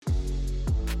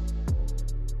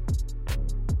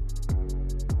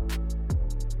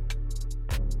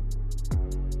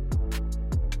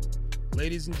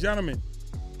Ladies and gentlemen,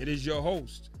 it is your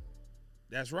host.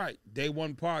 That's right, Day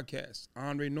One Podcast,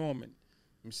 Andre Norman.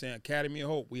 I'm saying Academy of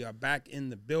Hope. We are back in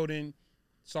the building.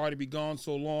 Sorry to be gone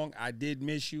so long. I did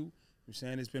miss you. I'm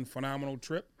saying it's been a phenomenal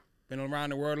trip. Been around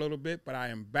the world a little bit, but I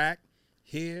am back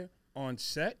here on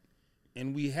set,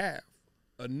 and we have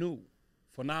a new,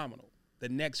 phenomenal, the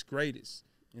next greatest.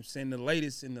 I'm saying the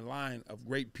latest in the line of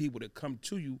great people that come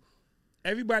to you.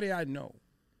 Everybody I know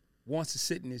wants to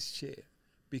sit in this chair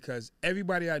because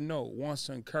everybody I know wants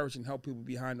to encourage and help people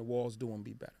behind the walls do and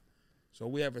be better. So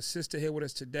we have a sister here with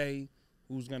us today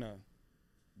who's going to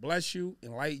bless you,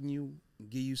 enlighten you, and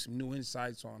give you some new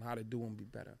insights on how to do and be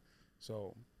better.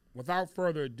 So without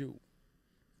further ado,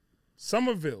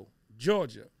 Somerville,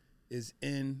 Georgia is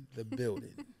in the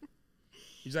building. Would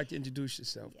you like to introduce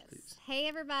yourself, Yes. please? Hey,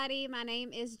 everybody. My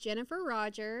name is Jennifer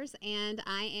Rodgers, and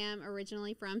I am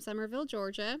originally from Somerville,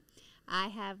 Georgia. I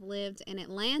have lived in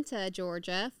Atlanta,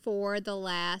 Georgia for the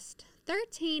last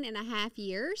 13 and a half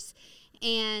years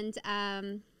and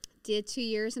did 2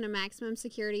 years in a maximum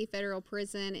security federal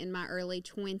prison in my early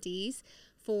 20s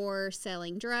for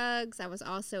selling drugs. I was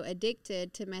also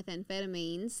addicted to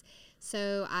methamphetamines.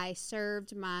 So I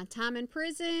served my time in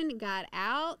prison, got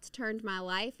out, turned my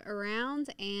life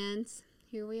around, and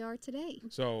here we are today.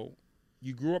 So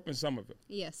you grew up in Somerville.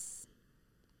 Yes.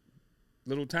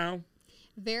 Little town?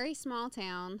 Very small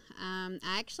town.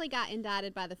 I actually got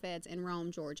indicted by the feds in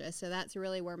Rome, Georgia. So that's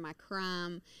really where my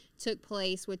crime took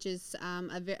place, which is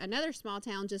another small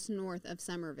town just north of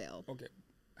Somerville. Okay.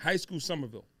 High school,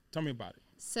 Somerville. Tell me about it.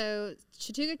 So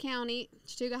Chattooga County,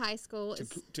 Chattooga High School is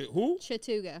To who?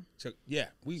 Chattooga. Yeah,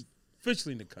 we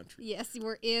officially in the country. Yes,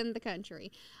 we're in the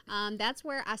country. That's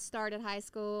where I started high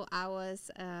school. I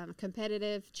was a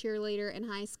competitive cheerleader in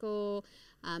high school.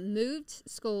 Moved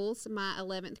schools my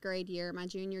 11th grade year, my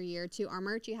junior year, to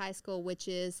Armurchie High School, which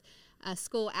is a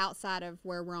school outside of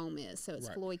where Rome is. So it's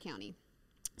Right. Floyd County.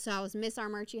 So I was Miss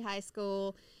Armurchie High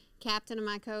School, captain of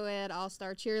my co-ed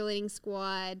all-star cheerleading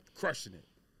squad.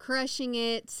 Crushing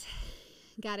it.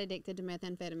 Got addicted to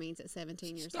methamphetamines at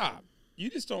 17 years old. Stop.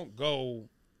 You just don't go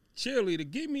cheerleader.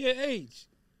 Give me an H.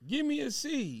 Give me a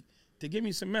C to give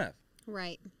me some meth.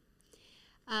 Right.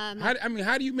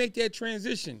 How do you make that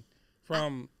transition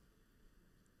from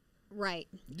Right.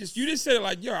 you just said it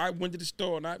like, yo, I went to the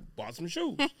store and I bought some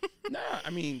shoes.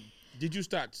 Did you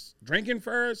start drinking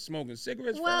first, smoking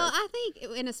cigarettes Well, first? I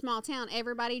think in a small town,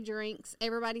 everybody drinks,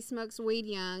 everybody smokes weed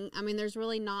young. I mean, there's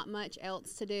really not much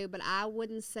else to do, but I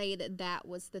wouldn't say that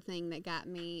was the thing that got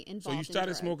me involved. So you started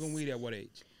in drugs. smoking weed at what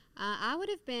age? I would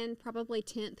have been probably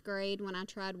 10th grade when I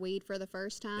tried weed for the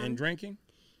first time. And drinking?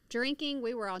 Drinking,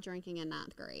 we were all drinking in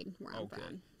 9th grade where I'm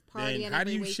from. Then how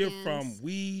do you every shift weekends. from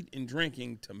weed and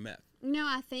drinking to meth? No,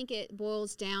 I think it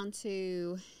boils down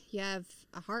to you have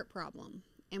a heart problem.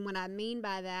 And what I mean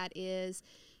by that is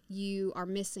you are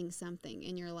missing something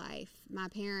in your life. My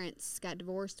parents got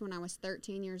divorced when I was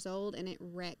 13 years old, and it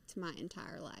wrecked my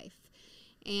entire life.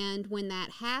 And when that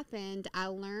happened, I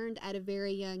learned at a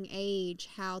very young age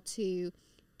how to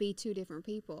be two different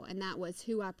people. And that was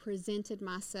who I presented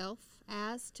myself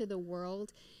as to the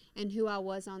world and who I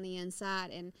was on the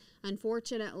inside. And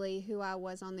unfortunately, who I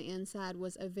was on the inside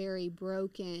was a very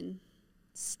broken,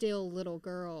 still little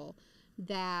girl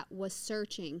that was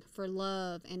searching for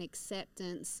love and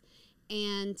acceptance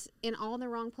and in all the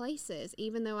wrong places.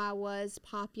 Even though I was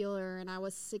popular and I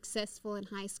was successful in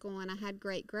high school and I had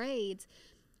great grades,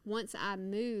 once I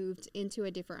moved into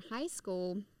a different high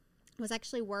school, I was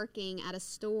actually working at a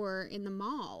store in the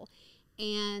mall.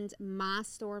 And my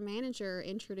store manager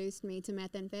introduced me to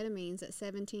methamphetamines at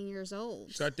 17 years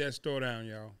old. Shut that store down,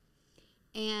 y'all.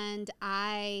 And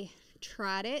I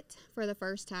tried it for the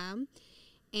first time.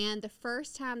 And the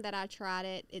first time that I tried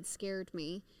it, it scared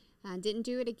me. I didn't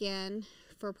do it again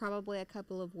for probably a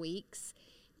couple of weeks.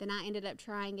 Then I ended up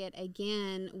trying it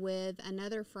again with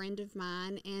another friend of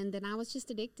mine, and then I was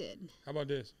just addicted. How about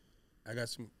this?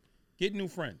 Get new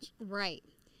friends. Right.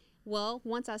 Well,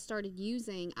 once I started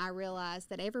using, I realized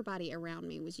that everybody around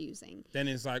me was using. Then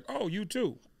it's like, oh, you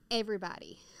too.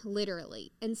 Everybody,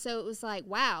 literally. And so it was like,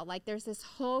 wow, like there's this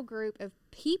whole group of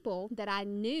people that I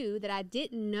knew that I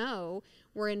didn't know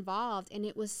were involved, and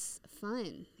it was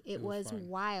fun. It was fun.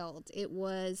 wild. It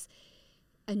was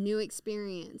a new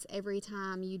experience every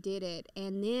time you did it.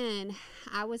 And then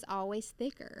I was always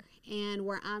thicker. And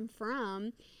where I'm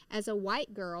from, as a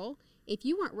white girl, if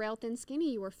you weren't real thin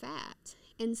skinny, you were fat.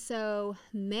 And so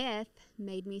meth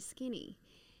made me skinny.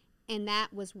 And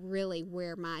that was really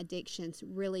where my addictions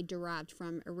really derived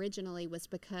from originally, was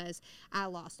because I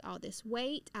lost all this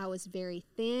weight. I was very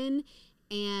thin,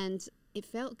 and it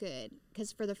felt good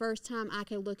because for the first time I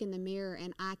could look in the mirror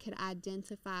and I could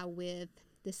identify with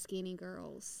the skinny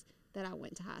girls that I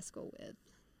went to high school with.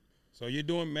 So you're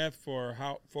doing meth for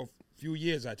a few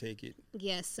years, I take it.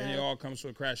 Yes. So and it all comes to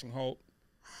a crashing halt.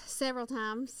 Several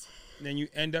times. And then you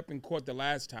end up in court the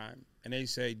last time, and they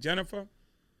say, Jennifer,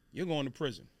 you're going to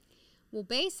prison. Well,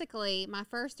 basically, my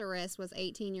first arrest was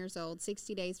 18 years old,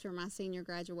 60 days from my senior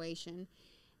graduation.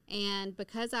 And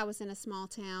because I was in a small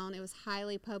town, it was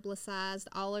highly publicized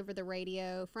all over the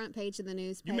radio, front page of the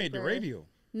newspaper. You made the radio.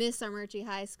 Miss Armurchie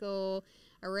High School,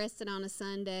 arrested on a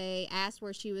Sunday, asked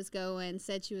where she was going,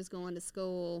 said she was going to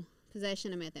school,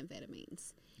 possession of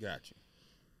methamphetamines. Gotcha.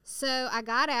 So I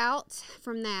got out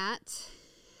from that,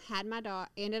 had my daughter,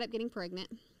 ended up getting pregnant.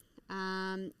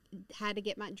 Had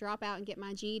to drop out and get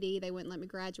my GED. They wouldn't let me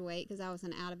graduate because I was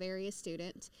an out-of-area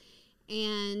student.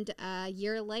 And a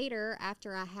year later,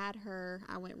 after I had her,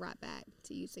 I went right back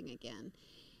to using again.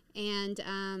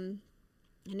 And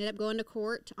ended up going to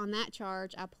court on that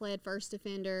charge. I pled first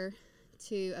offender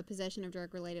to a possession of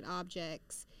drug-related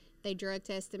objects. They drug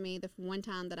tested me the one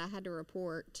time that I had to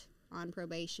report on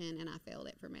probation, and I failed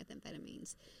it for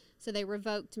methamphetamines. So they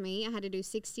revoked me. I had to do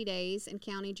 60 days in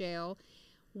county jail.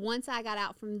 Once I got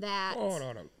out from that... Hold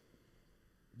on.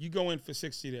 You go in for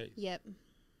 60 days? Yep.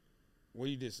 What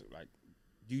do you just, like,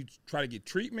 do you try to get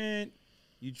treatment?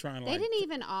 You trying to, They didn't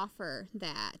even offer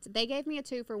that. They gave me a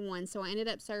 2-for-1, so I ended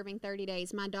up serving 30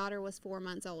 days. My daughter was 4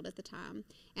 months old at the time,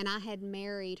 and I had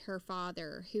married her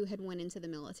father, who had went into the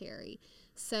military.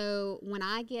 So when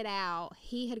I get out,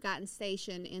 he had gotten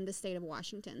stationed in the state of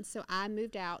Washington. So I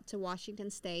moved out to Washington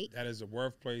State. That is the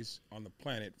worst place on the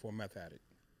planet for a meth addict.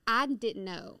 I didn't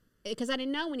know because I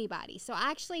didn't know anybody. So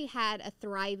I actually had a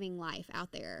thriving life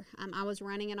out there. I was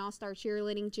running an all-star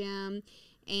cheerleading gym,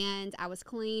 and I was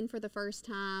clean for the first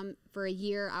time. For a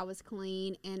year, I was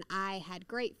clean, and I had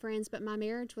great friends, but my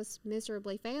marriage was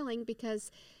miserably failing because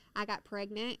I got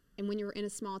pregnant, and when you're in a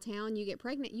small town, you get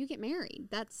pregnant, you get married.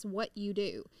 That's what you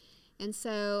do. And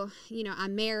so,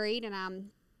 I'm married, and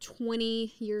I'm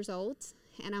 20 years old,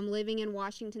 and I'm living in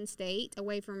Washington State,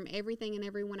 away from everything and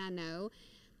everyone I know.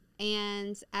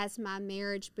 And as my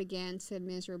marriage began to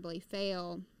miserably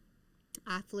fail,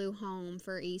 I flew home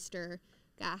for Easter,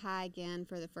 got high again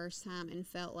for the first time, and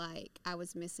felt like I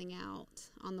was missing out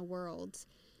on the world.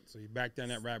 So you're back down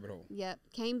that rabbit hole. Yep.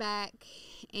 Came back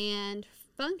and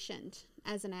functioned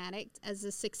as an addict, as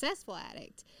a successful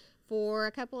addict, for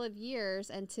a couple of years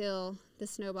until the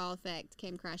snowball effect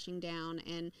came crashing down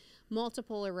and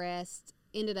multiple arrests,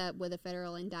 ended up with a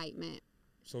federal indictment.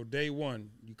 So day one,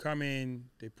 you come in,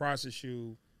 they process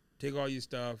you, take all your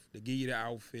stuff, they give you the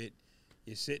outfit,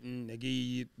 you're sitting, they give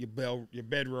you your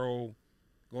bedroll,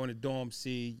 go in the dorm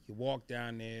C, you walk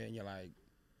down there, and you're like...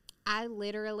 I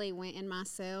literally went in my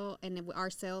cell, and our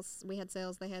cells, we had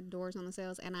cells, they had doors on the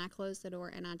cells, and I closed the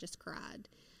door, and I just cried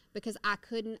because I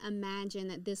couldn't imagine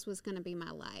that this was going to be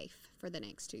my life for the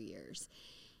next 2 years.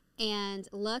 And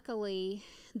luckily,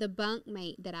 the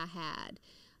bunkmate that I had,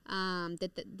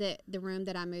 the room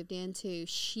that I moved into,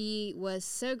 she was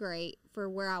so great for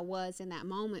where I was in that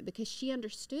moment because she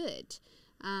understood.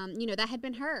 That had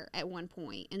been her at one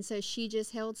point. And so she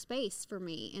just held space for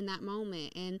me in that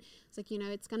moment. And it's like,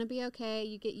 it's going to be okay.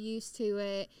 You get used to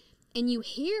it. And you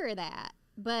hear that,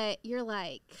 but you're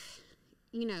like,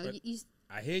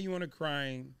 I hear you on the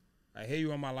crying. I hear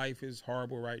you on my life is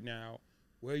horrible right now.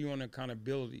 Where are you on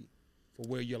accountability for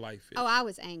where your life is? Oh, I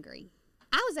was angry.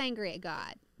 I was angry at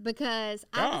God because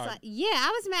I was like,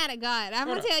 I was mad at God. I'm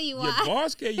going to tell you why. Your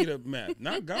boss gave you the meth,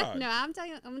 not God. No, I'm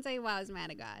going to tell you why I was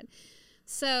mad at God.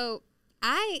 So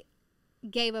I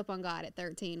gave up on God at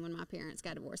 13 when my parents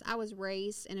got divorced. I was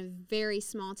raised in a very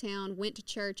small town, went to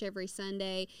church every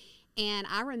Sunday. And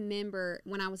I remember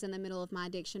when I was in the middle of my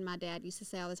addiction, my dad used to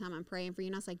say all the time, I'm praying for you.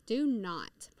 And I was like, do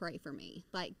not pray for me.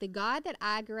 Like, the God that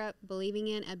I grew up believing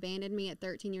in abandoned me at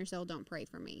 13 years old. Don't pray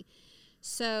for me.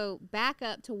 So back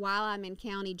up to while I'm in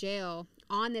county jail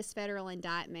on this federal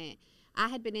indictment, I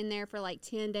had been in there for like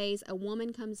 10 days. A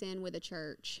woman comes in with a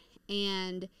church,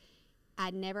 and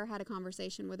I'd never had a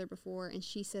conversation with her before, and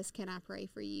she says, can I pray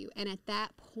for you? And at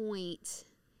that point,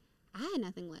 I had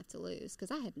nothing left to lose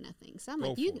because I had nothing. So I'm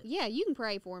like, you can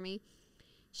pray for me.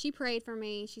 She prayed for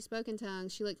me. She spoke in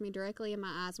tongues. She looked me directly in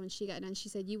my eyes when she got done. She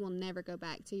said, you will never go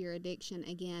back to your addiction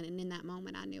again. And in that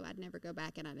moment, I knew I'd never go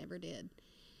back, and I never did.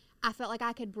 I felt like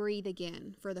I could breathe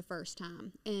again for the first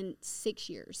time in 6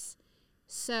 years.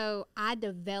 So I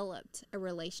developed a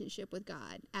relationship with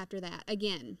God after that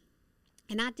again.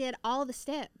 And I did all the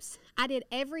steps. I did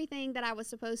everything that I was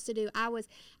supposed to do. I was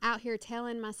out here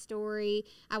telling my story.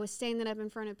 I was standing up in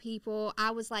front of people.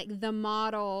 I was like the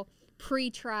model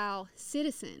pretrial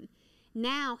citizen.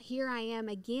 Now here I am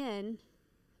again,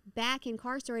 back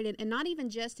incarcerated, and not even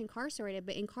just incarcerated,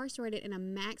 but incarcerated in a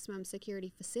maximum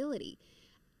security facility.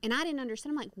 And I didn't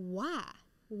understand. I'm like, why?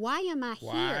 Why am I here?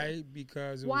 Why?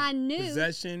 Because it Well, I was knew.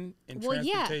 possession and Well,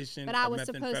 yeah, transportation but I of was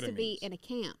supposed to be methamphetamines. in a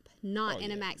camp, not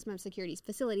in a maximum security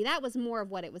facility. That was more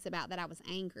of what it was about, that I was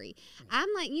angry. I'm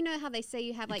like, you know how they say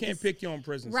you have You like can't pick your own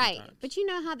prison right, sometimes. but you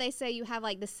know how they say you have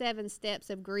like the 7 steps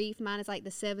of grief. Mine is like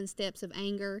the 7 steps of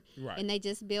anger, Right. and they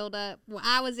just build up. Well,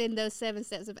 I was in those 7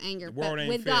 steps of anger. The world but ain't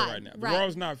with fair God, right now. The right,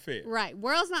 world's not fair. right.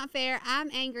 World's not fair.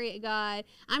 I'm angry at God.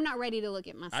 I'm not ready to look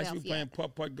at myself I should be playing yet.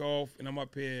 putt-putt golf, and I'm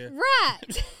up here.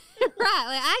 Right. Right,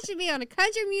 like I should be on a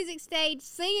country music stage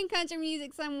singing country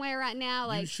music somewhere right now.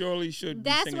 Like You surely should be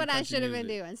that's singing what I country should have been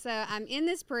music. doing. So I'm in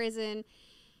this prison,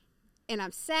 and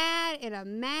I'm sad, and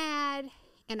I'm mad,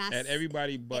 and At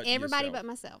everybody but everybody yourself. but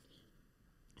myself.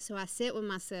 So I sit with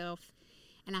myself,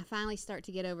 and I finally start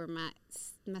to get over my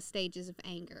stages of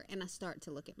anger, and I start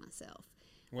to look at myself.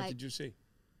 What like, did you see?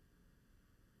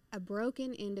 A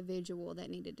broken individual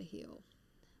that needed to heal,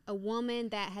 a woman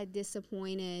that had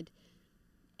disappointed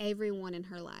everyone in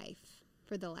her life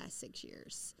for the last 6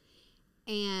 years,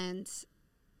 and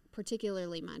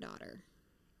particularly my daughter.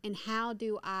 And how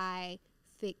do I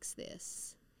fix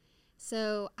this?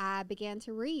 So I began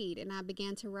to read, and I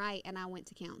began to write, and I went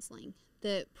to counseling.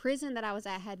 The prison that I was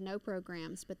at had no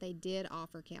programs, but they did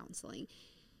offer counseling.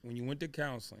 When you went to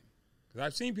counseling, because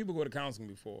I've seen people go to counseling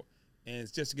before, and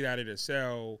it's just to get out of their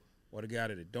cell or to get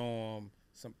out of the dorm,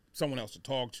 someone else to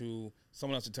talk to,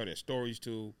 someone else to tell their stories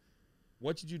to.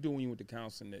 What did you do when you went to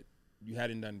counseling that you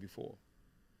hadn't done before?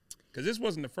 Because this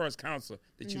wasn't the first counselor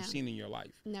that you've seen in your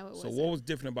life. No, it so wasn't. what was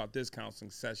different about this counseling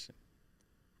session?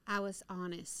 I was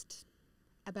honest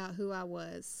about who I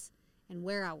was and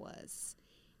where I was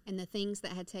and the things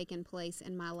that had taken place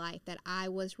in my life that I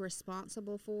was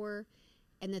responsible for,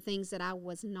 and the things that I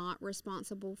was not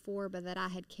responsible for, but that I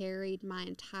had carried my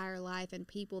entire life, and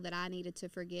people that I needed to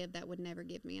forgive that would never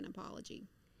give me an apology.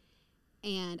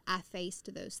 And I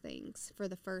faced those things for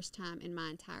the first time in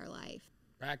my entire life.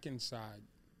 Back inside,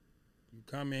 you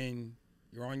come in,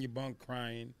 you're on your bunk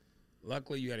crying.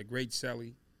 Luckily, you had a great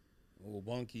cellie, a little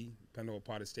bunkie, depending on what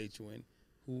part of the state you're in,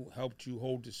 who helped you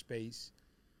hold the space.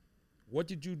 What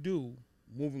did you do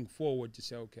moving forward to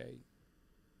say, okay,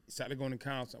 started going to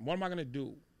counseling. What am I going to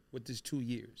do with this 2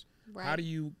 years? Right. How do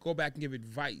you go back and give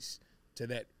advice to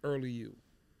that early you?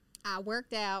 I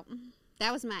worked out.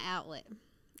 That was my outlet.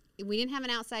 We didn't have an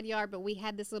outside yard, but we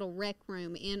had this little rec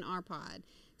room in our pod.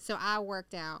 So I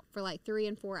worked out for like 3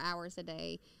 and 4 hours a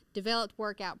day, developed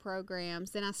workout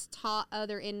programs. Then I taught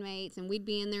other inmates, and we'd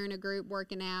be in there in a group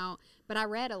working out. But I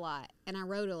read a lot, and I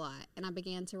wrote a lot, and I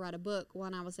began to write a book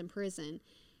when I was in prison.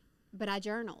 But I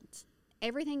journaled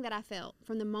everything that I felt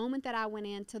from the moment that I went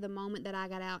in to the moment that I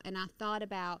got out, and I thought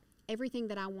about everything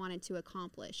that I wanted to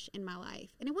accomplish in my life.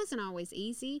 And it wasn't always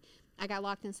easy. I got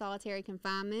locked in solitary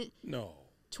confinement. No.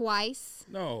 Twice.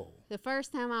 No. The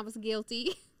first time I was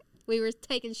guilty. We were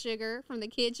taking sugar from the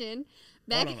kitchen.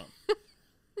 Hold on.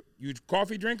 You a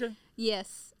coffee drinker?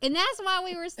 Yes. And that's why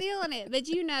we were stealing it. But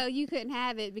you know, you couldn't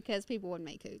have it because people would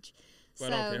make hooch.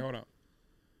 But okay, hold on.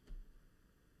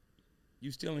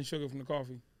 You stealing sugar from the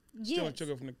coffee? Stealing Yes.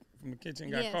 sugar from the kitchen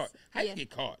and got Yes. caught. How you Yes. get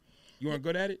caught? You weren't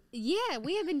good at it? Yeah,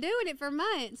 we have been doing it for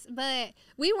months, but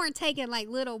we weren't taking like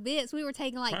little bits. We were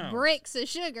taking like Pounds. bricks of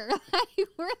sugar.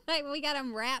 We got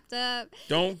them wrapped up.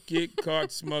 Don't get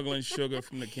caught smuggling sugar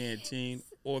from the canteen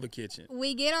or the kitchen.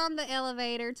 We get on the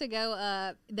elevator to go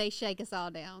up. They shake us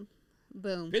all down.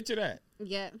 Boom. Picture that.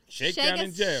 Yep. Shake down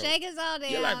in jail. Shake us all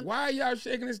down. You're like, why are y'all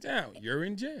shaking us down? You're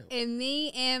in jail. And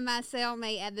me and my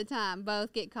cellmate at the time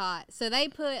both get caught. So they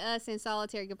put us in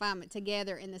solitary confinement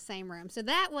together in the same room. So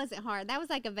that wasn't hard. That was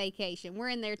like a vacation. We're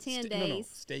in there 10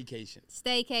 days. No, staycation.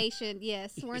 Staycation,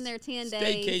 yes. We're in there 10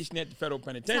 days. Staycation at the federal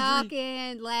penitentiary.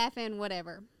 Talking, laughing,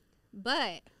 whatever.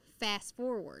 But fast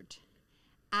forward.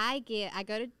 I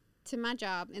go to my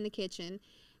job in the kitchen.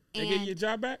 They get your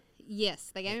job back?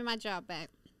 Yes, they gave me my job back.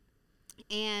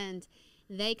 And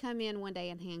they come in one day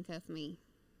and handcuff me.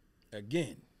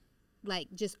 Again. Like,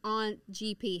 just on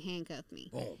GP, handcuff me.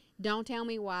 Boom. Don't tell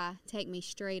me why. Take me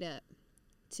straight up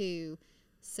to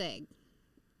SEG.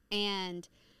 And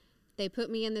they put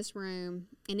me in this room,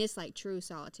 and it's like true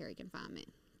solitary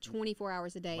confinement. 24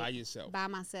 hours a day. By yourself. By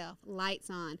myself. Lights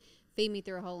on. Feed me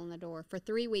through a hole in the door. For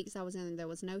 3 weeks I was in there. There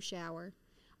was no shower.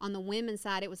 On the women's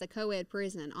side, it was a co-ed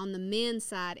prison. On the men's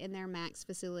side, in their max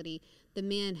facility, the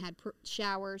men had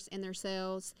showers in their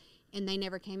cells, and they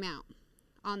never came out.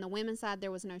 On the women's side,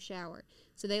 there was no shower.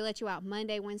 So they let you out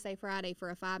Monday, Wednesday, Friday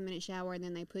for a 5-minute shower, and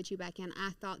then they put you back in.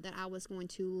 I thought that I was going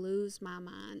to lose my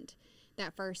mind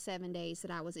that first 7 days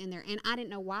that I was in there. And I didn't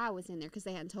know why I was in there because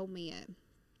they hadn't told me yet.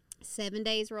 7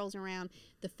 days rolls around.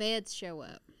 The feds show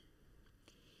up.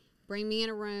 Bring me in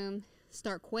a room,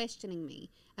 start questioning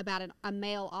me about a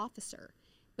male officer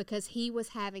because he was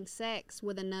having sex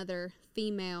with another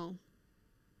female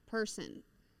person,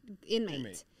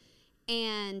 inmate.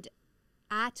 And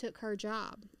I took her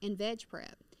job in veg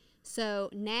prep. So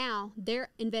now they're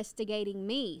investigating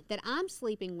me that I'm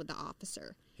sleeping with the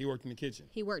officer. He worked in the kitchen.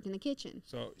 He worked in the kitchen.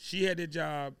 So she had that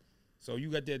job, so you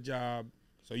got that job.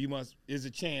 So you must, there's a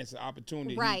chance, an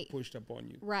opportunity Right. he pushed up on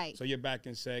you. Right. So you're back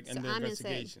in SEG So under I'm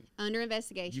investigation. Under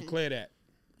investigation. You clear that.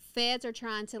 Feds are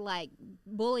trying to like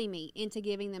bully me into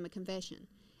giving them a confession.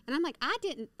 And I'm like, I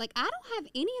don't have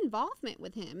any involvement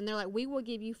with him. And they're like, we will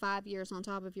give you 5 years on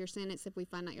top of your sentence if we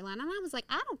find out you're lying. And I was like,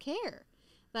 I don't care.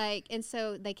 Like, and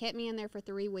so they kept me in there for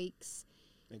 3 weeks.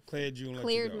 They cleared you and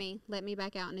Cleared let you go. me, let me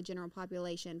back out in the general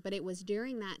population. But it was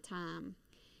during that time,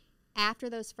 after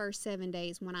those first 7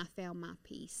 days, when I found my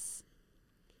peace.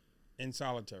 In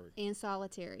solitary. In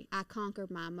solitary. I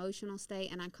conquered my emotional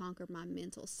state and I conquered my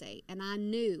mental state. And I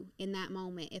knew in that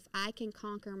moment, if I can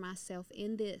conquer myself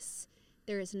in this,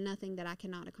 there is nothing that I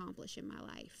cannot accomplish in my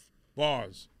life.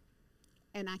 Bars.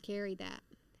 And I carried that.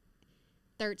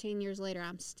 13 years later,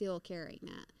 I'm still carrying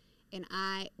that. And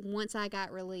once I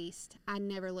got released, I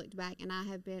never looked back. And I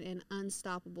have been an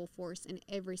unstoppable force in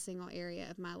every single area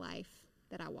of my life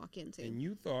that I walk into. And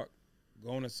you thought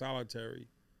going to solitary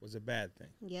was a bad thing.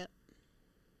 Yep.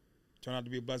 Turned out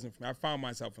to be a blessing for me. I found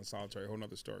myself in solitary, a whole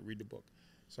nother story. Read the book.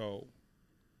 So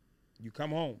you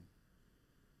come home.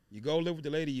 You go live with the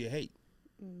lady you hate.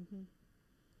 Mm-hmm.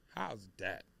 How's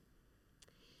that?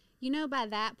 You know, by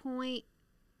that point,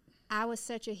 I was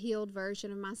such a healed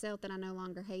version of myself that I no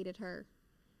longer hated her.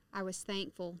 I was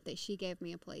thankful that she gave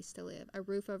me a place to live, a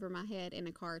roof over my head, and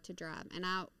a car to drive. And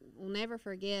I will never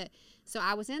forget. So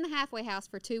I was in the halfway house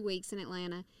for 2 weeks in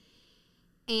Atlanta,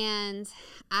 and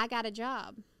I got a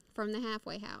job from the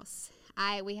halfway house.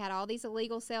 We had all these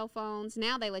illegal cell phones.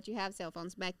 Now they let you have cell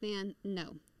phones. Back then,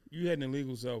 no. You had an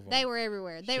illegal cell phone. They were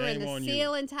everywhere. They were in Shame the on you.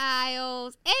 ceiling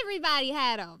tiles. Everybody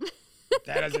had them.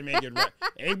 That doesn't make it right.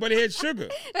 Anybody had sugar.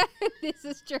 This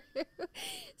is true.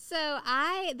 So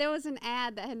there was an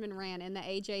ad that had been ran in the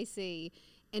AJC,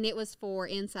 and it was for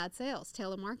inside sales,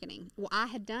 telemarketing. Well, I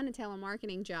had done a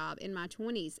telemarketing job in my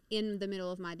 20s in the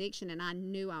middle of my addiction, and I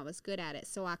knew I was good at it.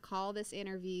 So I call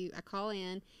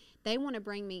in. They want to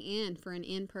bring me in for an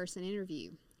in-person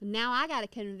interview. Now I got to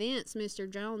convince Mr.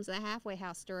 Jones, the halfway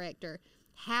house director,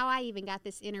 how I even got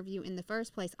this interview in the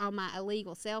first place on my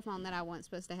illegal cell phone that I wasn't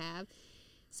supposed to have.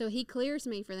 So he clears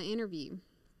me for the interview.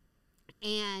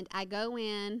 And I go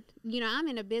in, I'm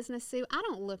in a business suit. I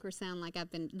don't look or sound like I've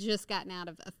just gotten out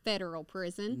of a federal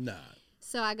prison. Nah.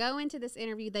 So I go into this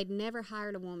interview. They'd never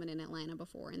hired a woman in Atlanta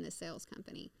before in this sales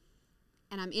company.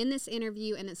 And I'm in this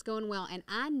interview, and it's going well. And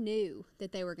I knew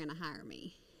that they were going to hire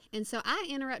me. And so I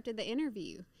interrupted the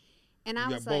interview. And I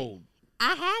was like, bold.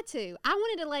 I had to. I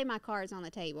wanted to lay my cards on the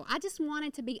table. I just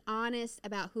wanted to be honest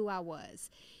about who I was.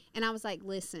 And I was like,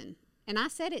 listen. And I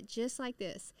said it just like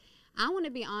this. I want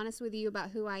to be honest with you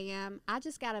about who I am. I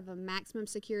just got out of a maximum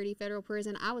security federal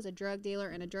prison. I was a drug dealer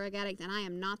and a drug addict, and I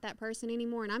am not that person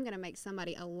anymore, and I'm going to make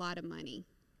somebody a lot of money.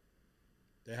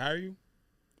 They hire you?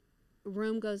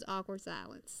 Room goes awkward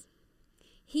silence.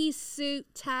 He's suit,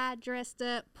 tie, dressed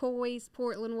up, poised,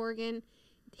 Portland, Oregon.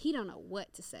 He don't know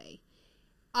what to say.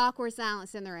 Awkward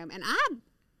silence in the room. And I'm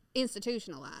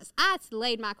institutionalized. I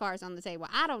laid my cards on the table.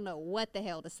 I don't know what the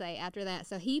hell to say after that.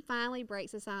 So he finally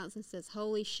breaks the silence and says,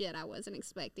 holy shit, I wasn't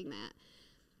expecting that.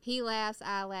 He laughs,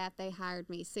 I laugh. They hired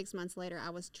me. 6 months later,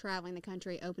 I was traveling the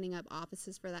country, opening up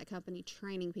offices for that company,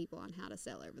 training people on how to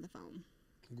sell over the phone.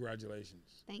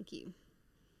 Congratulations. Thank you.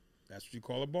 That's what you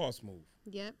call a boss move.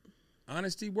 Yep.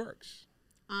 Honesty works.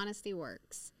 Honesty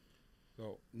works.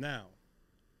 So now,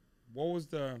 what was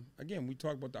again, we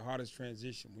talked about the hardest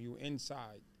transition. When you were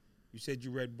inside, you said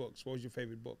you read books. What was your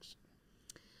favorite books?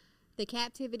 The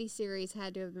Captivity series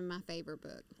had to have been my favorite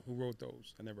book. Who wrote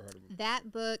those? I never heard of them.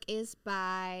 That book is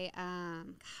by,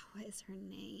 what is her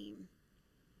name?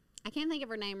 I can't think of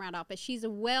her name right off, but she's a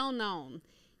well-known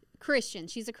Christian.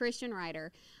 She's a Christian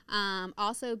writer.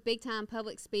 Also, big-time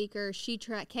public speaker.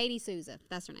 Katie Souza.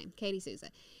 That's her name, Katie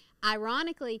Souza.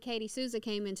 Ironically, Katie Souza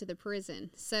came into the prison.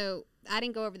 So I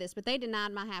didn't go over this, but they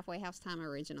denied my halfway house time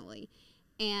originally.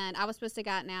 And I was supposed to have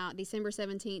gotten out December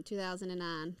 17th,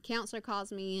 2009. Counselor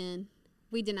calls me in.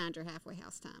 We denied your halfway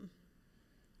house time.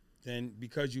 Then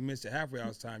because you missed the halfway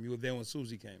house time, you were there when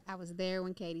Susie came. I was there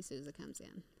when Katie Souza comes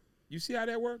in. You see how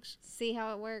that works? See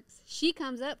how it works? She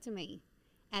comes up to me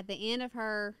at the end of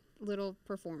her little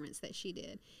performance that she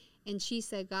did. And she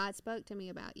said, God spoke to me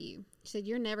about you. She said,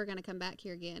 you're never going to come back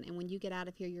here again. And when you get out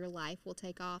of here, your life will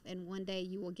take off. And one day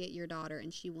you will get your daughter,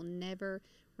 and she will never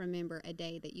remember a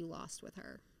day that you lost with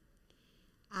her.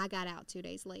 I got out 2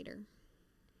 days later,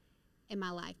 and my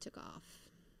life took off.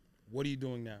 What are you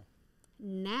doing now?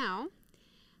 Now,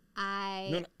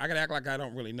 No, I got to act like I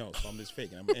don't really know, so I'm just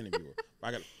faking. I'm an interviewer.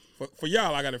 For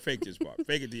y'all, I got to fake this part.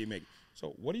 Fake it till you make it.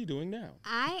 So what are you doing now?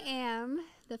 I am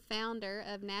the founder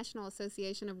of National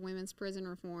Association of Women's Prison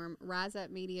Reform, Rise Up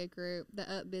Media Group, the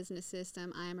Up Business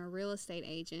System. I am a real estate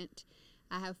agent.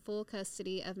 I have full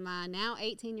custody of my now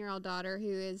 18-year-old daughter who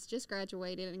is just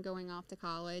graduated and going off to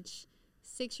college,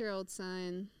 6-year-old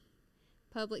son,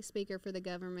 public speaker for the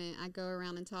government. I go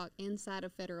around and talk inside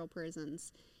of federal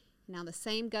prisons. Now, the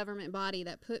same government body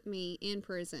that put me in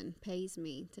prison pays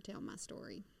me to tell my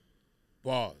story.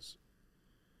 Bars.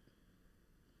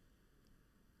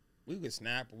 We can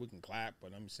snap or we can clap,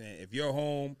 but I'm saying if you're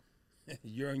home,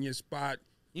 you're in your spot,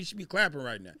 you should be clapping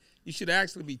right now. You should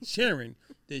actually be cheering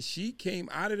that she came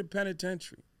out of the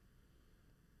penitentiary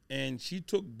and she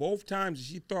took both times that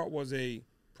she thought was a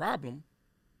problem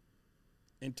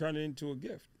and turned it into a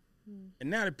gift. And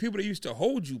now the people that used to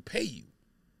hold you pay you.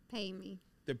 Pay me.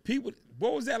 The people,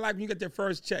 what was that like when you got their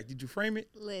first check? Did you frame it?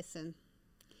 Listen,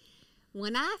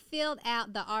 when I filled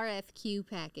out the RFQ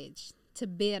package to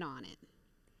bid on it,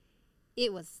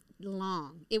 it was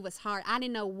long. It was hard. I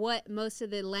didn't know what most of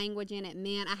the language in it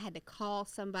meant. I had to call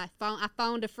somebody. I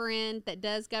phoned a friend that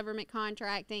does government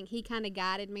contracting. He kind of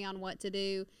guided me on what to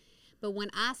do. But when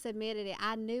I submitted it,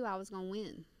 I knew I was going to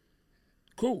win.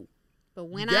 Cool. But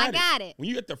when I got it. When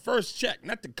you get the first check,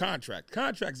 not the contract.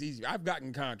 Contract's easy. I've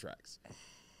gotten contracts.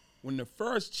 When the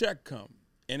first check come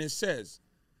and it says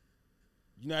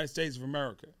United States of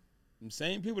America, the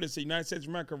same people that say United States of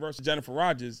America versus Jennifer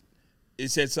Rodgers, it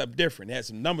said something different. It had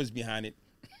some numbers behind it.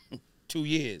 2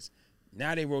 years.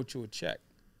 Now they wrote you a check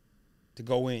to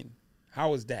go in.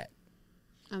 How is that?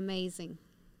 Amazing.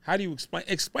 How do you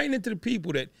explain it to the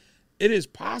people that it is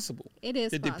possible? It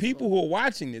is that possible. The people who are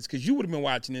watching this, because you would have been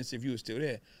watching this if you were still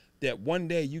there, that one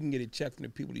day you can get a check from the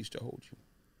people that used to hold you.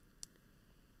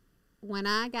 When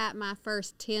I got my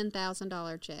first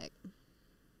 $10,000 check.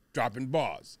 Dropping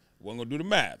bars. We're going to do the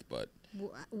math, but.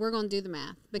 We're going to do the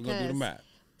math. Because we're going to do the math.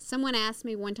 Someone asked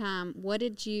me one time, what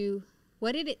did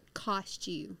it cost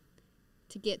you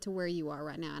to get to where you are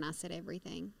right now? And I said,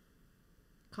 everything.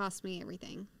 Cost me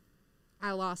everything.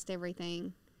 I lost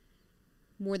everything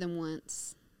more than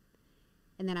once.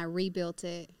 And then I rebuilt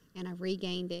it and I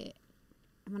regained it.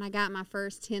 And when I got my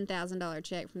first $10,000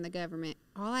 check from the government,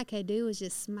 all I could do was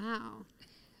just smile.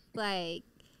 Like,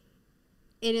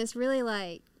 and it's really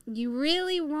like, you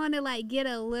really want to like get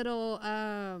a little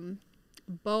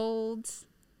bold,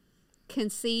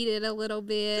 conceited a little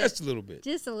bit. Just a little bit.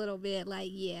 Just a little bit. Like,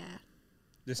 yeah.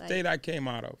 The state I came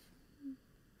out of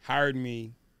hired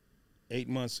me 8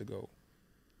 months ago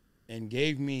and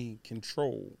gave me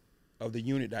control of the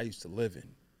unit I used to live in.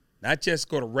 Not just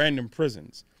go to random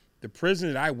prisons. The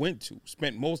prison that I went to,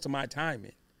 spent most of my time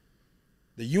in.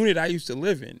 The unit I used to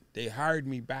live in, they hired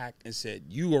me back and said,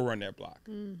 you go run that block.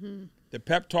 Mm-hmm. The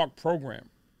Pep Talk program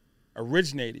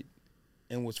originated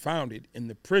and was founded in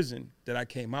the prison that I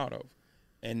came out of.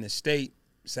 And the state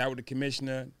sat with the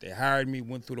commissioner. They hired me,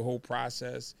 went through the whole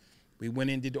process. We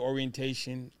went in, did the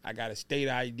orientation. I got a state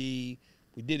ID.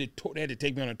 We did a tour. They had to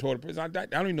take me on a tour of the prison. I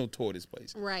don't even know tour of this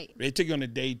place. Right. They took you on a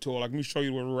day tour. Like, let me show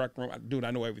you where the rec room. Dude,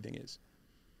 I know everything is.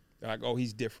 They're like, oh,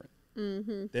 he's different.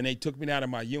 Mm-hmm. Then they took me down to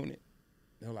my unit.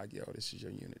 They're like, yo, this is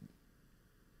your unit.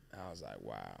 I was like,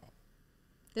 wow.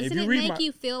 Doesn't it make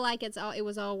you feel like it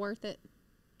was all worth it?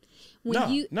 No.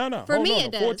 For me,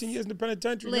 it does. 14 years in the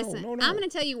penitentiary. Listen, no. I'm going to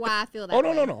tell you why I feel that. Hold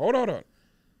on.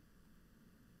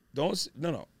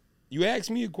 No. You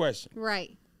asked me a question.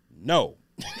 Right. No.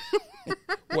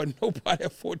 Wasn't nobody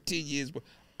at 14 years, but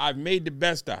I've made the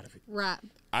best out of it. Right.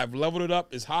 I've leveled it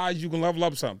up as high as you can level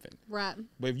up something. Right.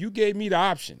 But if you gave me the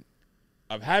option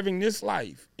of having this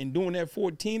life and doing that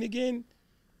 14 again,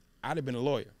 I'd have been a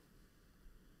lawyer.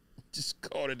 Just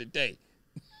call it a day.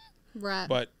 Right.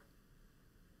 But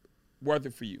worth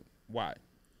it for you. Why?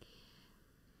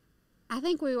 I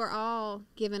think we were all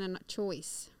given a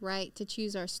choice, right, to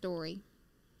choose our story.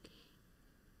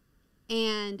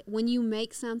 And when you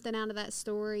make something out of that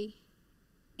story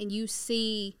and you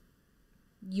see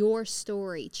your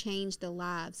story change the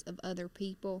lives of other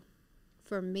people,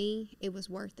 for me, it was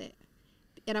worth it.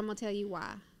 And I'm going to tell you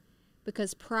why.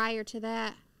 Because prior to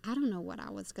that, I don't know what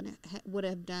I was would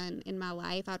have done in my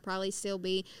life. I'd probably still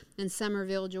be in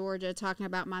Summerville, Georgia, talking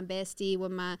about my bestie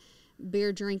with my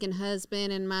beer drinking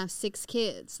husband and my 6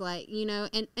 kids, like, you know,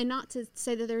 and not to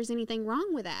say that there's anything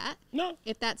wrong with that. No.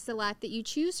 If that's the life that you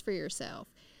choose for yourself.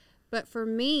 But for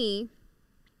me,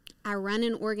 I run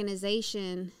an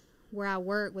organization where I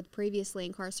work with previously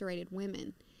incarcerated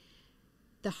women.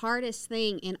 The hardest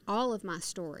thing in all of my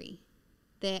story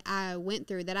that I went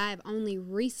through, that I have only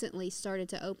recently started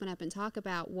to open up and talk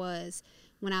about, was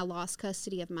when I lost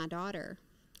custody of my daughter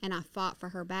and I fought for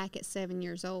her back at 7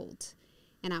 years old.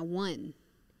 And I won.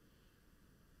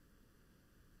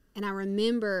 And I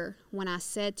remember when I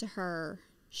said to her,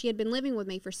 she had been living with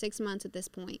me for 6 months at this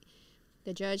point.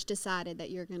 The judge decided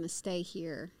that you're going to stay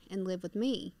here and live with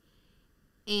me.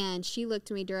 And she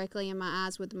looked me directly in my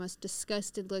eyes with the most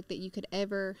disgusted look that you could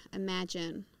ever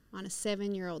imagine on a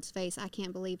 7-year-old's face. I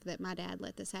can't believe that my dad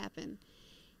let this happen.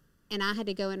 And I had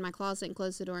to go in my closet and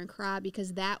close the door and cry,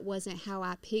 because that wasn't how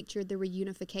I pictured the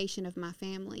reunification of my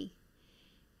family.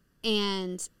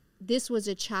 And this was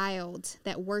a child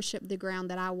that worshiped the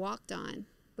ground that I walked on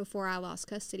before I lost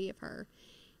custody of her.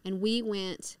 And we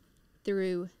went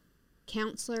through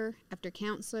counselor after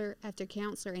counselor after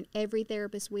counselor, and every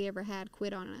therapist we ever had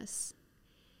quit on us.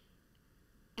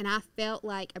 And I felt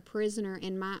like a prisoner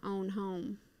in my own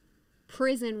home.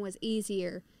 Prison was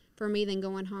easier for me than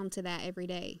going home to that every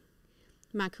day.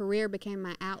 My career became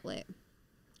my outlet,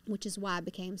 which is why I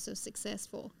became so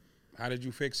successful. How did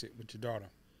you fix it with your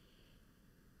daughter?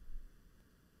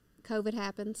 COVID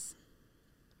happens.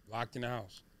 Locked in the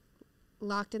house.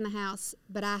 Locked in the house,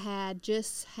 but I had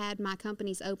just had my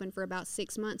companies open for about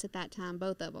 6 months at that time,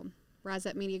 both of them. Rise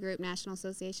Up Media Group, National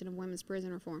Association of Women's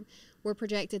Prison Reform. We're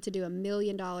projected to do $1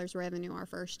 million revenue our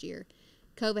first year.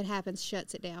 COVID happens,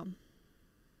 shuts it down.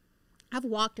 I've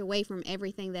walked away from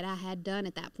everything that I had done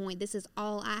at that point. This is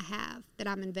all I have that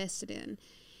I'm invested in.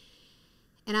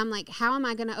 And I'm like, how am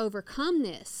I going to overcome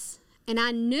this? And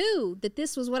I knew that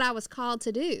this was what I was called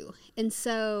to do. And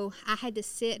so I had to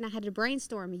sit and I had to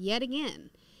brainstorm yet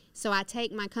again. So I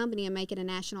take my company and make it a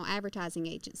national advertising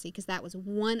agency, because that was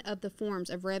one of the forms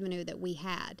of revenue that we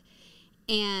had.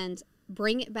 And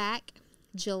bring it back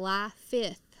July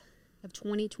 5th of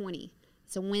 2020.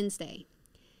 It's a Wednesday.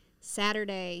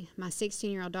 Saturday, my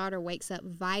 16-year-old daughter wakes up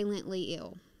violently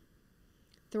ill.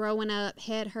 Throwing up,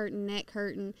 head hurting, neck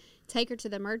hurting. Take her to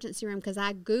the emergency room because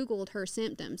I Googled her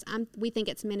symptoms. We think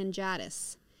it's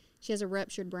meningitis. She has a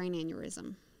ruptured brain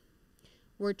aneurysm.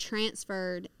 We're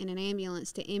transferred in an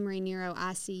ambulance to Emory Neuro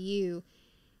ICU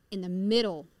in the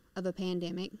middle of a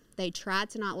pandemic. They tried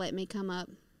to not let me come up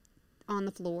on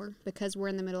the floor because we're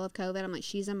in the middle of COVID. I'm like,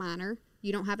 she's a minor.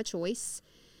 You don't have a choice.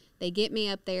 They get me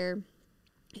up there.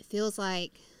 It feels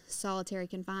like solitary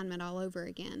confinement all over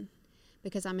again,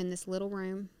 because I'm in this little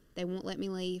room. They won't let me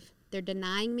leave. They're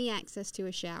denying me access to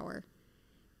a shower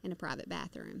and a private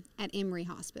bathroom at Emory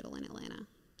Hospital in Atlanta.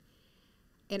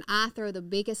 And I throw the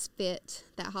biggest fit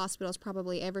that hospital's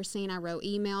probably ever seen. I wrote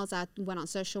emails. I went on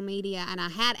social media, and I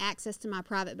had access to my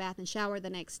private bath and shower the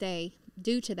next day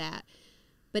due to that.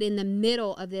 But in the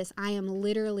middle of this, I am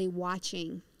literally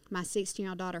watching my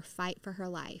 16-year-old daughter fight for her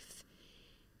life.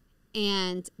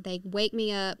 And they wake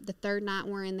me up the third night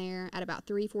we're in there at about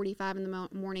 3:45 in the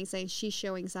morning saying she's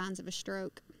showing signs of a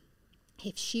stroke.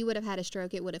 If she would have had a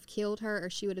stroke, it would have killed her, or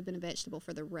she would have been a vegetable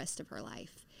for the rest of her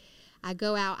life. I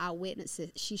go out, I witness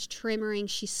it. She's tremoring,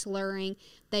 she's slurring.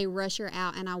 They rush her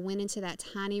out, and I went into that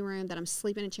tiny room that I'm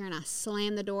sleeping in a chair, and I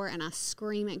slam the door, and I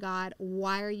scream at God,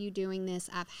 why are you doing this?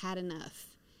 I've had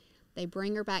enough. They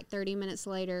bring her back 30 minutes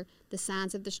later. The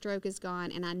signs of the stroke is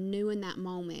gone, and I knew in that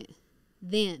moment,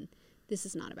 then, this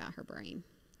is not about her brain.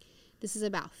 This is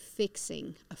about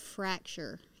fixing a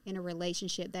fracture in a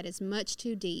relationship that is much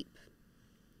too deep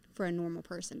for a normal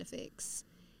person to fix.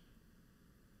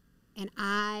 And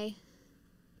I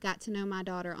got to know my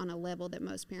daughter on a level that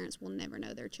most parents will never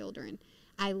know their children.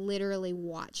 I literally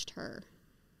watched her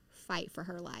fight for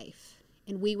her life.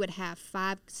 And we would have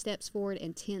 5 steps forward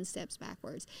and 10 steps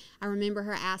backwards. I remember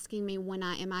her asking me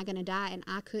am I going to die? And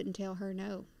I couldn't tell her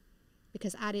no,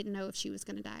 because I didn't know if she was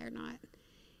going to die or not.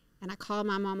 And I called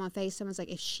my mom on FaceTime. I was like,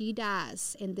 if she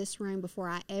dies in this room before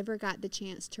I ever got the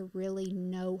chance to really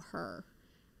know her,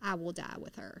 I will die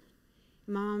with her.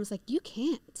 And my mom was like, you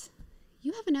can't.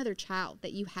 You have another child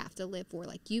that you have to live for.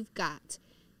 Like, you've got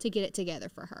to get it together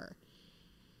for her.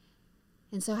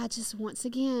 And so I just, once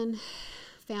again,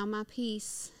 found my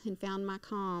peace and found my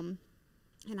calm.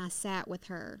 And I sat with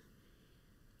her.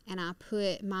 And I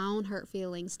put my own hurt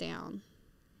feelings down.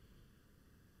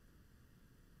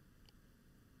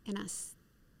 And I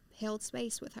held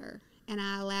space with her. and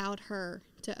I allowed her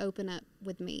to open up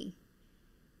with me.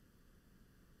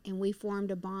 And we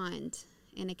formed a bond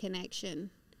and a connection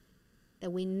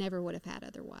that we never would have had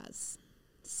otherwise.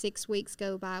 6 weeks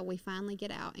go by, we finally get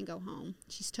out and go home.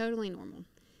 She's totally normal.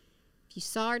 If you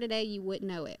saw her today, you wouldn't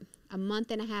know it. A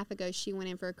month and a half ago, she went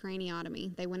in for a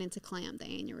craniotomy. They went in to clamp the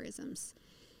aneurysms.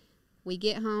 We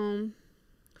get home,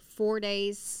 4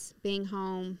 days being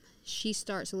home, she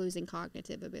starts losing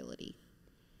cognitive ability.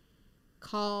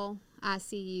 Call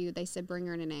ICU. They said bring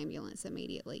her in an ambulance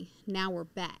immediately. Now we're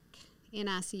back in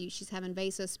ICU. She's having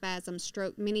vasospasms,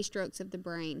 stroke, mini strokes of the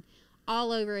brain.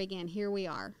 All over again. Here we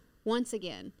are. Once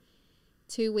again.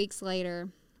 2 weeks later,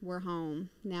 we're home.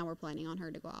 Now we're planning on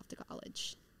her to go off to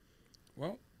college.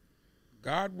 Well,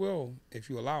 God will if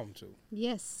you allow him to.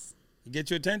 Yes. He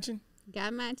get your attention?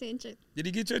 Got my attention. Did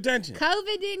he get your attention?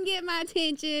 COVID didn't get my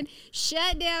attention.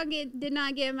 Shutdown did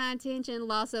not get my attention.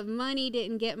 Loss of money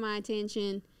didn't get my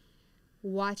attention.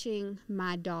 Watching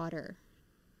my daughter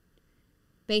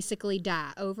basically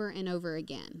die over and over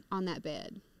again on that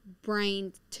bed.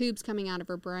 Brain, tubes coming out of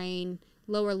her brain,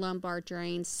 lower lumbar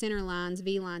drains, center lines,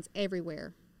 V lines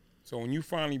everywhere. So when you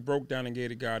finally broke down and gave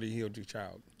to God, he healed your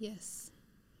child. Yes.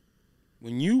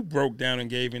 When you broke down and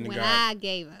gave in to God. When I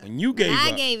gave up. When you gave up.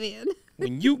 I gave in.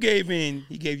 When you gave in,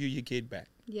 he gave you your kid back.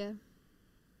 Yeah.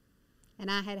 And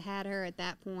I had her at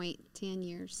that point 10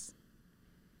 years.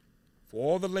 For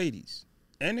all the ladies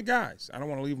and the guys, I don't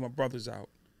want to leave my brothers out,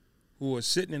 who are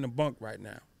sitting in the bunk right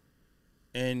now.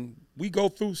 And we go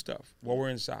through stuff while we're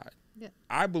inside. Yeah.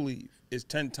 I believe it's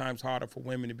 10 times harder for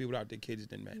women to be without their kids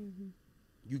than men. Mm-hmm.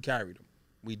 You carried them.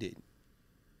 We didn't.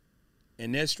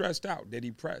 And they're stressed out. They're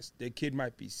depressed. Their kid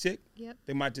might be sick. Yep.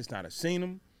 They might just not have seen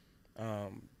them.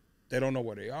 They don't know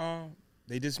where they are.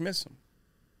 They dismiss them.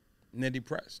 And they're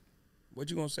depressed. What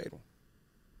you going to say to them?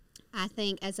 I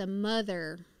think as a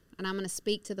mother, and I'm going to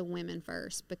speak to the women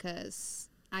first because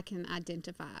I can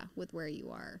identify with where you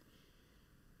are.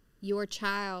 Your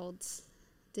child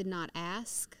did not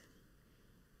ask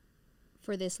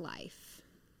for this life.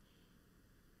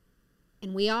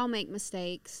 And we all make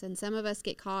mistakes, and some of us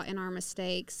get caught in our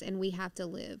mistakes, and we have to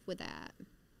live with that.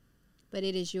 But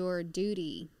it is your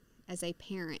duty as a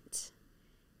parent,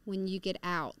 when you get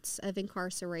out of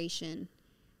incarceration,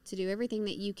 to do everything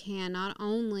that you can, not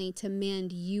only to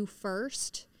mend you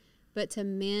first, but to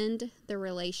mend the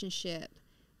relationship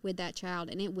with that child.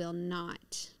 And it will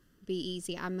not be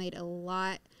easy. I made a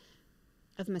lot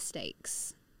of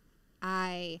mistakes.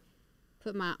 I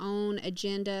put my own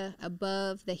agenda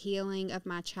above the healing of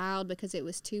my child because it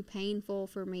was too painful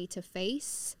for me to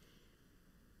face.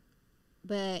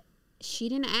 But she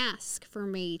didn't ask for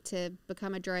me to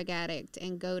become a drug addict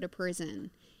and go to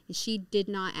prison. And she did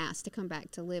not ask to come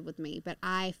back to live with me. But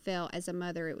I felt as a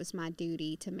mother it was my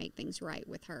duty to make things right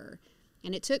with her.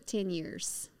 And it took 10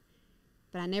 years.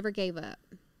 But I never gave up.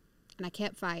 And I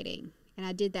kept fighting. And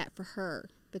I did that for her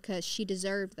because she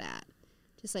deserved that.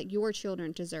 Just like your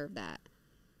children deserve that.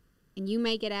 And you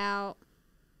may get out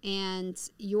and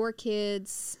your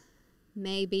kids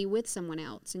may be with someone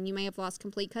else, and you may have lost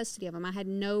complete custody of them. I had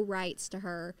no rights to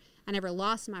her. I never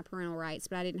lost my parental rights,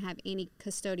 but I didn't have any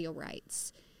custodial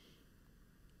rights.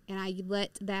 And I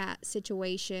let that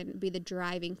situation be the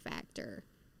driving factor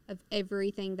of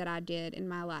everything that I did in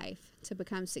my life to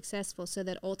become successful so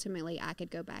that ultimately I could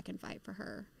go back and fight for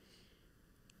her.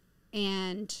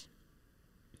 And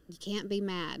you can't be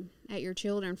mad at your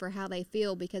children for how they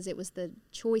feel because it was the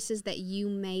choices that you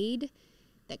made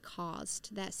that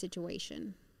caused that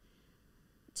situation.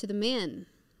 To the men,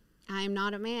 I am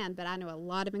not a man, but I know a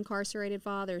lot of incarcerated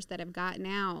fathers that have gotten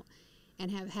out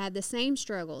and have had the same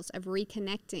struggles of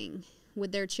reconnecting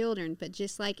with their children. But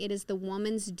just like it is the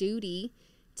woman's duty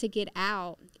to get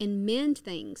out and mend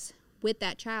things with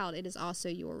that child, it is also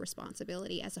your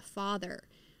responsibility as a father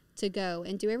to go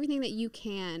and do everything that you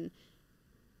can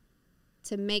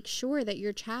to make sure that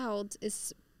your child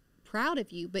is proud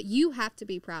of you, but you have to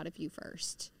be proud of you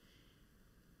first.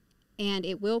 And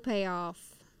it will pay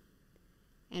off.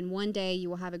 And one day you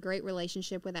will have a great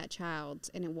relationship with that child,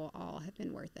 and it will all have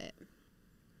been worth it.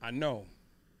 I know.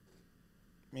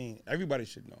 I mean, everybody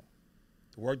should know.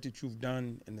 The work that you've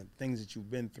done and the things that you've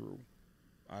been through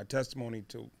are a testimony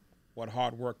to what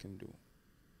hard work can do.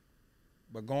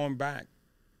 But going back,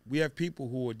 we have people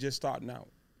who are just starting out.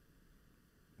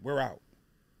 We're out.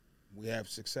 We have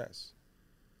success.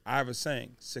 I have a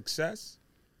saying, success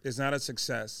is not a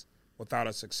success without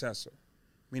a successor.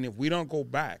 I mean, if we don't go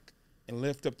back and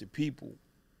lift up the people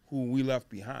who we left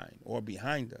behind or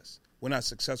behind us, we're not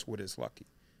successful with this lucky.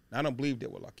 And I don't believe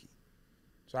that we're lucky.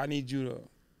 So I need you to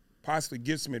possibly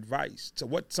give some advice to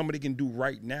what somebody can do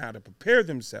right now to prepare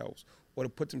themselves or to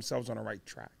put themselves on the right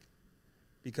track.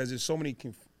 Because there's so many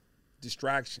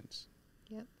distractions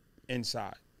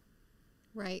inside.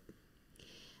 Right.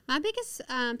 My biggest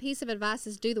piece of advice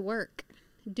is do the work.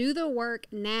 Do the work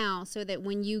now so that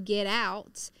when you get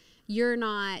out, you're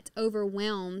not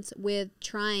overwhelmed with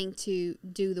trying to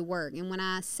do the work. And when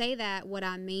I say that, what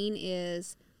I mean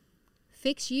is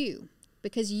fix you,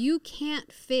 because you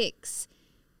can't fix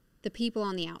the people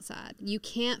on the outside. You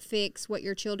can't fix what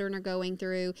your children are going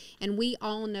through. And we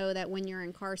all know that when you're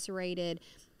incarcerated,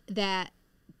 that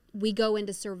we go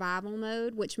into survival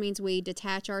mode, which means we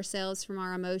detach ourselves from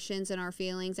our emotions and our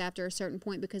feelings after a certain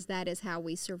point, because that is how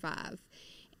we survive.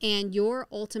 And your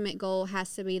ultimate goal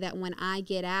has to be that when I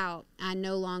get out, I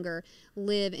no longer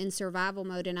live in survival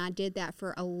mode. And I did that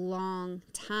for a long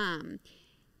time.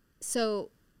 So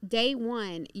day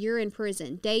 1, you're in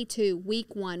prison. Day 2,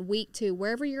 week 1, week 2,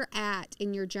 wherever you're at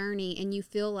in your journey and you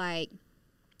feel like,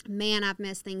 man, I've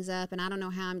messed things up and I don't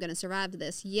know how I'm going to survive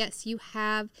this. Yes, you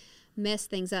have messed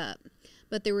things up.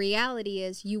 But the reality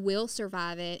is you will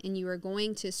survive it, and you are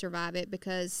going to survive it,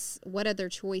 because what other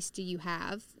choice do you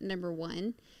have, number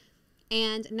 1?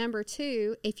 And number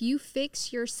 2, if you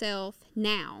fix yourself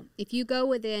now, if you go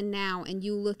within now and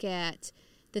you look at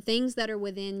the things that are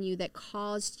within you that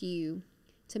caused you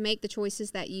to make the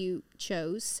choices that you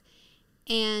chose,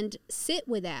 and sit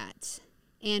with that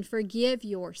and forgive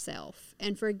yourself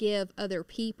and forgive other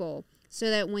people, so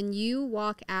that when you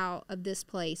walk out of this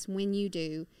place, when you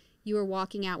do, you are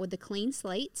walking out with a clean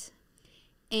slate,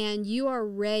 and you are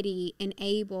ready and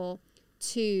able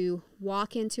to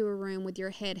walk into a room with your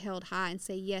head held high and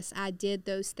say, yes, I did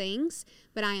those things,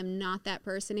 but I am not that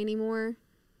person anymore.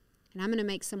 And I'm going to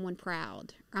make someone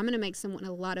proud, or I'm going to make someone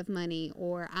a lot of money,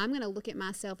 or I'm going to look at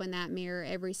myself in that mirror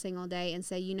every single day and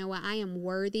say, you know what, I am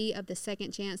worthy of the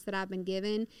second chance that I've been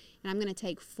given, and I'm going to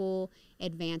take full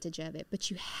advantage of it.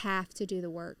 But you have to do the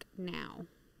work now.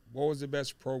 What was the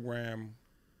best program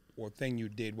or thing you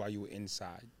did while you were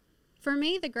inside? For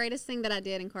me, the greatest thing that I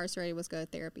did incarcerated was go to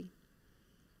therapy.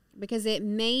 Because it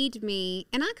made me,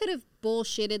 and I could have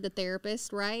bullshitted the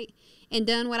therapist, right? And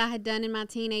done what I had done in my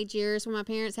teenage years when my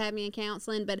parents had me in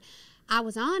counseling. But I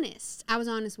was honest. I was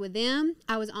honest with them.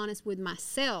 I was honest with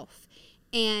myself.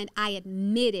 And I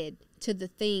admitted to the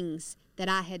things that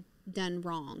I had done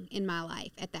wrong in my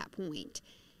life at that point.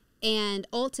 And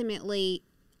ultimately,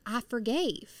 I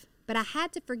forgave. But I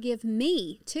had to forgive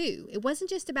me, too. It wasn't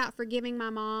just about forgiving my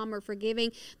mom or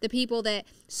forgiving the people that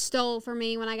stole from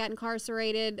me when I got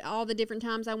incarcerated, all the different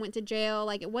times I went to jail.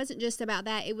 Like, it wasn't just about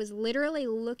that. It was literally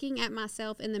looking at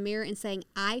myself in the mirror and saying,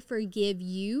 I forgive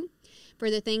you for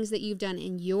the things that you've done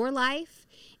in your life,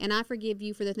 and I forgive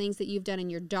you for the things that you've done in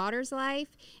your daughter's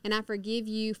life, and I forgive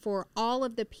you for all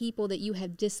of the people that you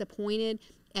have disappointed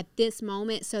at this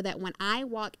moment, so that when I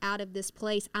walk out of this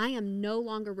place, I am no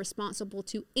longer responsible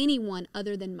to anyone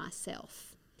other than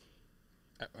myself.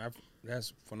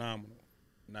 That's phenomenal.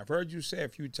 And I've heard you say a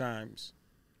few times,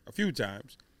 there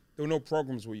were no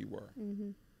programs where you were. Mm-hmm.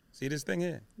 See this thing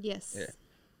here? Yes. Yeah.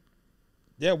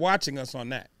 They're watching us on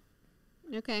that.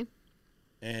 Okay.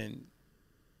 And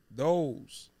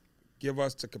those give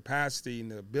us the capacity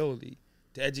and the ability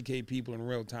to educate people in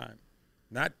real time.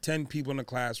 Not 10 people in the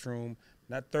classroom,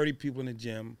 not 30 people in the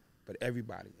gym, but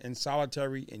everybody. In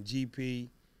solitary, in GP,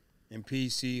 in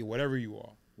PC, whatever you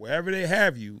are. Wherever they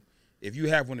have you, if you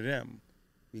have one of them,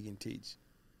 we can teach.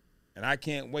 And I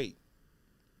can't wait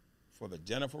for the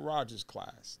Jennifer Rodgers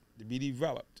class to be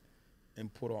developed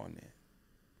and put on there.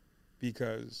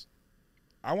 Because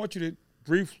I want you to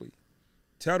briefly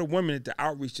tell the women the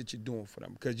outreach that you're doing for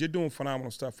them, because you're doing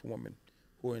phenomenal stuff for women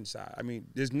who are inside. I mean,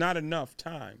 there's not enough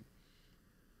time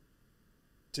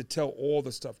to tell all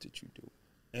the stuff that you do.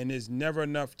 And there's never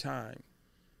enough time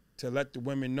to let the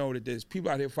women know that there's people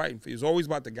out here fighting for you. It's always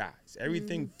about the guys.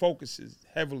 Everything focuses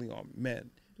heavily on men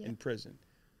in prison.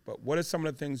 But what are some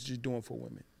of the things you're doing for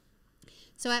women?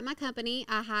 So at my company,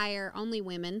 I hire only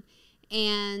women,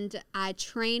 and I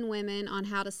train women on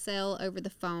how to sell over the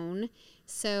phone.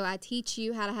 So I teach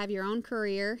you how to have your own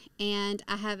career, and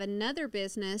I have another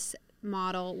business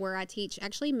model where I teach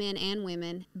actually men and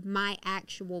women my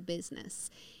actual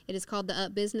business. It is called the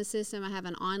Up Business System. I have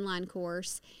an online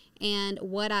course, and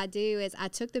what I do is I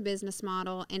took the business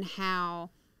model and how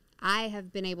I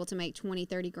have been able to make 20,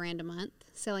 30 grand a month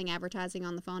selling advertising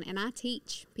on the phone, and I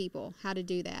teach people how to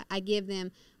do that. I give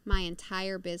them my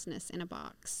entire business in a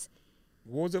box.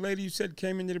 What was the lady you said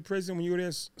came into the prison when you were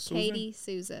there, Susan? Katie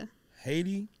Souza.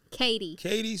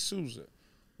 Katie Souza.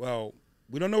 Well,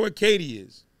 we don't know what Katie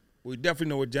is. We definitely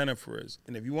know what Jennifer is.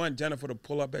 And if you want Jennifer to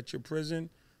pull up at your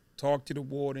prison, talk to the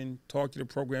warden, talk to the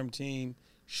program team,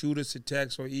 shoot us a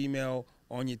text or email,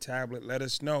 on your tablet. Let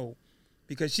us know.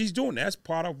 Because she's doing that. That's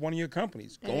part of one of your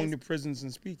companies, going to prisons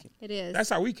and speaking. It is. That's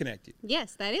how we connected.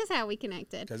 Yes, that is how we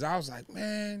connected. Because I was like,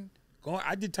 man,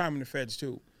 I did time in the feds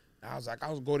too. I was like, I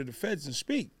was go to the feds and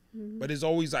speak. Mm-hmm. But it's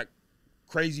always like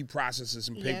crazy processes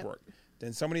and paperwork. Yep.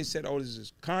 Then somebody said, oh, there's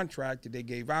this contract that they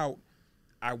gave out.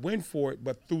 I went for it,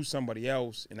 but through somebody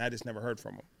else, and I just never heard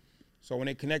from them. So when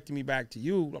they connected me back to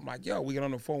you, I'm like, yo, we got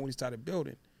on the phone, we started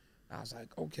building. I was like,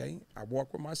 okay, I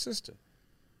walk with my sister.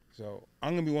 So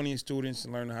I'm going to be one of your students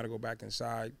and learn how to go back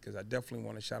inside because I definitely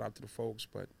want to shout out to the folks,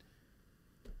 but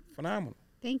phenomenal.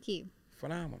 Thank you.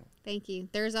 Phenomenal. Thank you.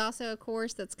 There's also a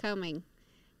course that's coming.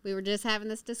 We were just having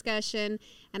this discussion,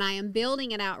 and I am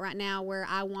building it out right now where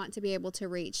I want to be able to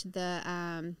reach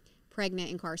the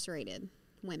pregnant incarcerated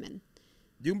women.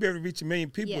 You can be able to reach 1 million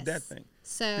people with that thing.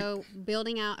 So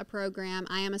building out a program.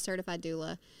 I am a certified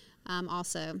doula.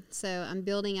 Also, so I'm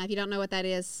building. If you don't know what that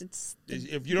is,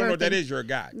 if you don't know what that is, you're a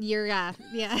guy. You're a guy,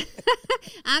 yeah.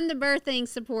 I'm the birthing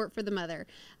support for the mother.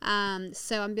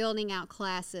 So I'm building out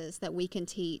classes that we can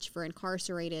teach for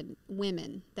incarcerated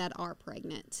women that are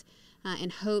pregnant, in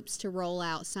hopes to roll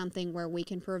out something where we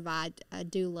can provide a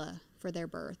doula for their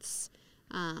births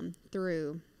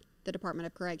through the Department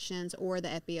of Corrections or the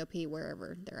FBOP,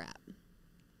 wherever they're at.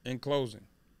 In closing,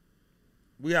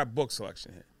 we have book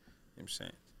selection here. You know what I'm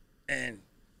saying? And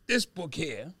this book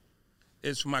here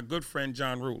is from my good friend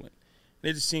John Rulin. And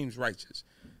it just seems righteous.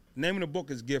 The name of the book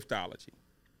is Giftology.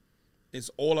 It's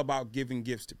all about giving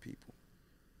gifts to people.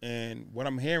 And what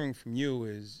I'm hearing from you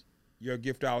is you're a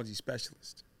giftology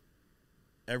specialist.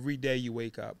 Every day you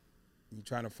wake up, you're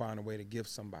trying to find a way to give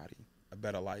somebody a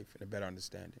better life and a better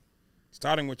understanding.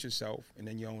 Starting with yourself and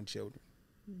then your own children.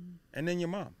 Mm-hmm. And then your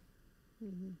mom.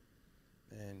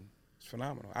 Mm-hmm. And it's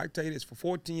phenomenal. I tell you this, for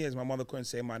 14 years, my mother couldn't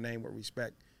say my name with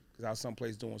respect because I was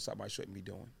someplace doing something I shouldn't be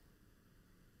doing.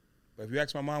 But if you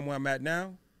ask my mom where I'm at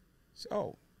now, she said,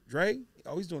 oh, Dre,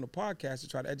 he's doing a podcast to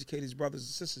try to educate his brothers and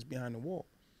sisters behind the wall.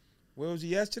 Where was he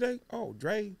yesterday? Oh,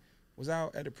 Dre was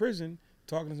out at the prison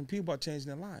talking to some people about changing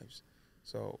their lives.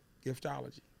 So,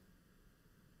 giftology.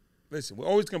 Listen, we're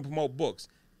always going to promote books.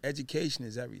 Education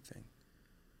is everything.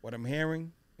 What I'm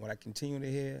hearing, what I continue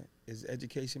to hear, is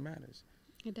education matters.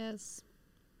 It does.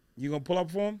 You going to pull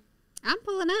up for him? I'm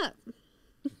pulling up.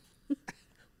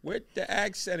 With the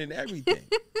accent and everything.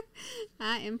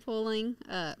 I am pulling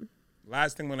up.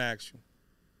 Last thing I'm going to ask you,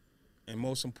 and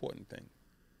most important thing.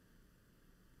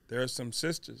 There are some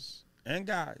sisters and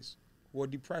guys who are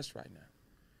depressed right now.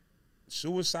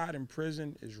 Suicide in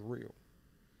prison is real.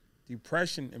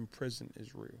 Depression in prison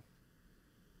is real.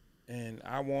 And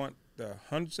I want the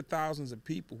hundreds of thousands of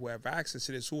people who have access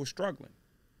to this who are struggling.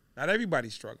 Not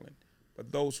everybody's struggling,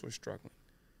 but those who are struggling.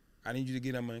 I need you to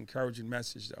give them an encouraging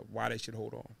message of why they should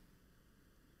hold on.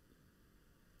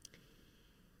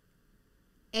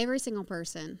 Every single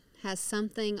person has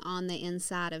something on the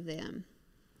inside of them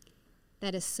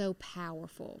that is so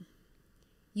powerful.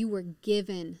 You were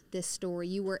given this story.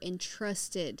 You were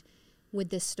entrusted with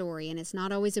this story, and it's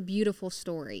not always a beautiful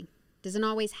story. It doesn't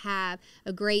always have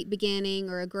a great beginning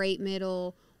or a great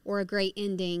middle or a great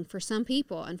ending for some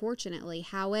people, unfortunately.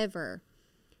 However,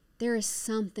 there is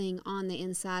something on the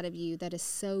inside of you that is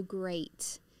so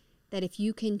great that if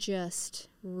you can just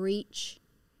reach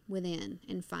within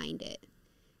and find it,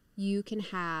 you can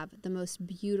have the most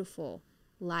beautiful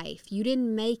life. You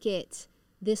didn't make it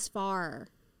this far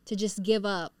to just give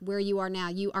up where you are now.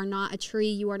 You are not a tree.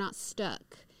 You are not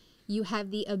stuck. You have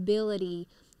the ability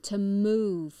to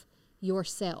move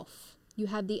yourself. You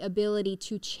have the ability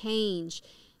to change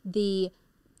the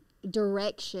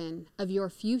direction of your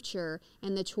future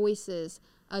and the choices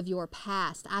of your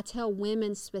past. I tell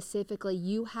women specifically,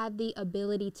 you have the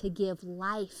ability to give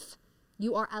life.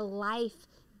 You are a life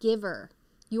giver.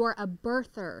 You are a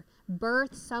birther.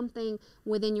 Birth something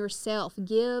within yourself.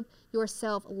 Give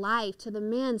yourself life. To the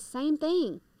men, same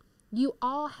thing. You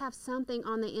all have something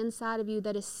on the inside of you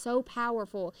that is so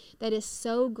powerful, that is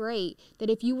so great, that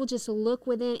if you will just look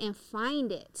within and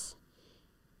find it,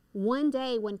 one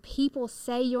day when people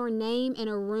say your name in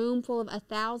a room full of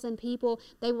 1,000 people,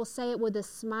 they will say it with a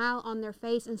smile on their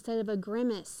face instead of a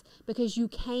grimace, because you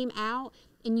came out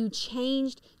and you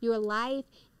changed your life.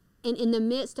 And in the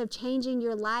midst of changing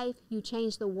your life, you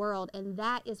changed the world. And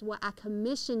that is what I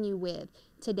commission you with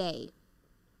today.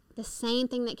 The same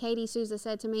thing that Katie Souza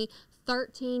said to me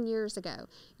 13 years ago.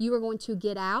 You are going to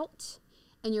get out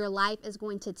and your life is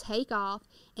going to take off,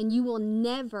 and you will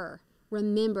never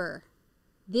remember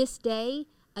this day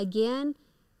again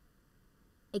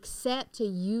except to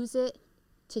use it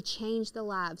to change the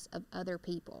lives of other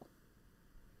people.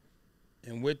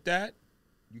 And with that,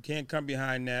 you can't come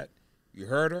behind that. You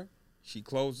heard her. She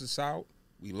closed us out.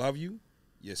 We love you.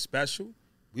 You're special.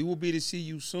 We will be to see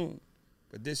you soon.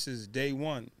 But this is day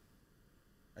one.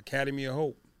 Academy of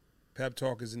Hope. Pep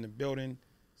Talk is in the building.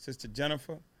 Sister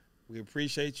Jennifer, we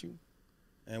appreciate you.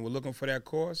 And we're looking for that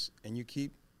course. And you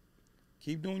keep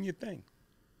doing your thing.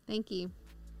 Thank you.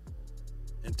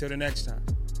 Until the next time.